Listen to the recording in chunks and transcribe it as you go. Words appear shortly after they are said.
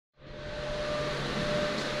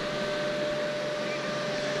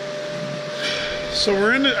So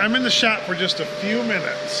I'm in the shop for just a few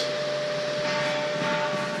minutes.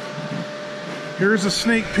 Here's a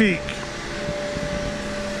sneak peek.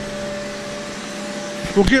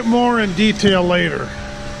 We'll get more in detail later,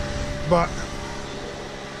 but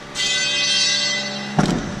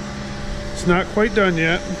it's not quite done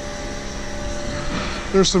yet.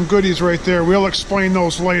 There's some goodies right there. We'll explain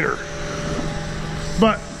those later.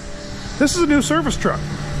 But this is a new service truck.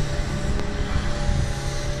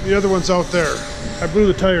 The other one's out there. I blew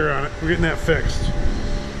the tire on it. We're getting that fixed.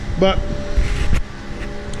 But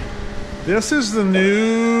this is the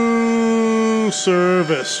new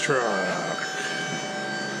service truck.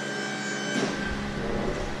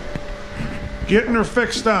 Getting her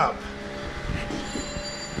fixed up.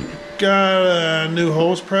 Got a new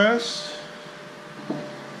hose press,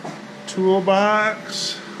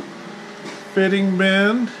 toolbox, fitting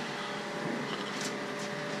bin.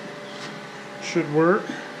 Should work.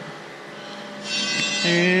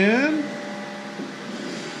 And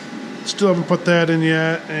still haven't put that in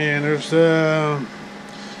yet. And there's a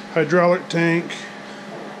hydraulic tank,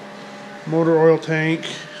 motor oil tank,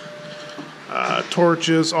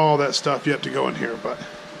 torches, all that stuff yet to go in here. But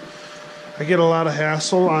I get a lot of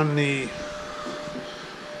hassle on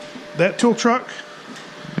that tool truck,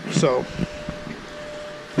 so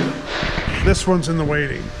this one's in the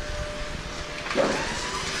waiting.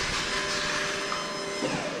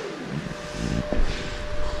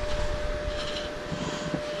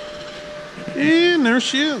 And there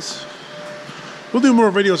she is. We'll do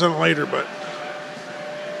more videos on it later, but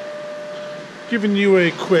giving you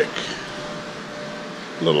a quick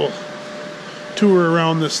little tour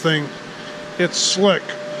around this thing. It's slick,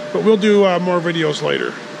 but we'll do more videos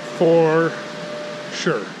later for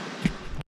sure.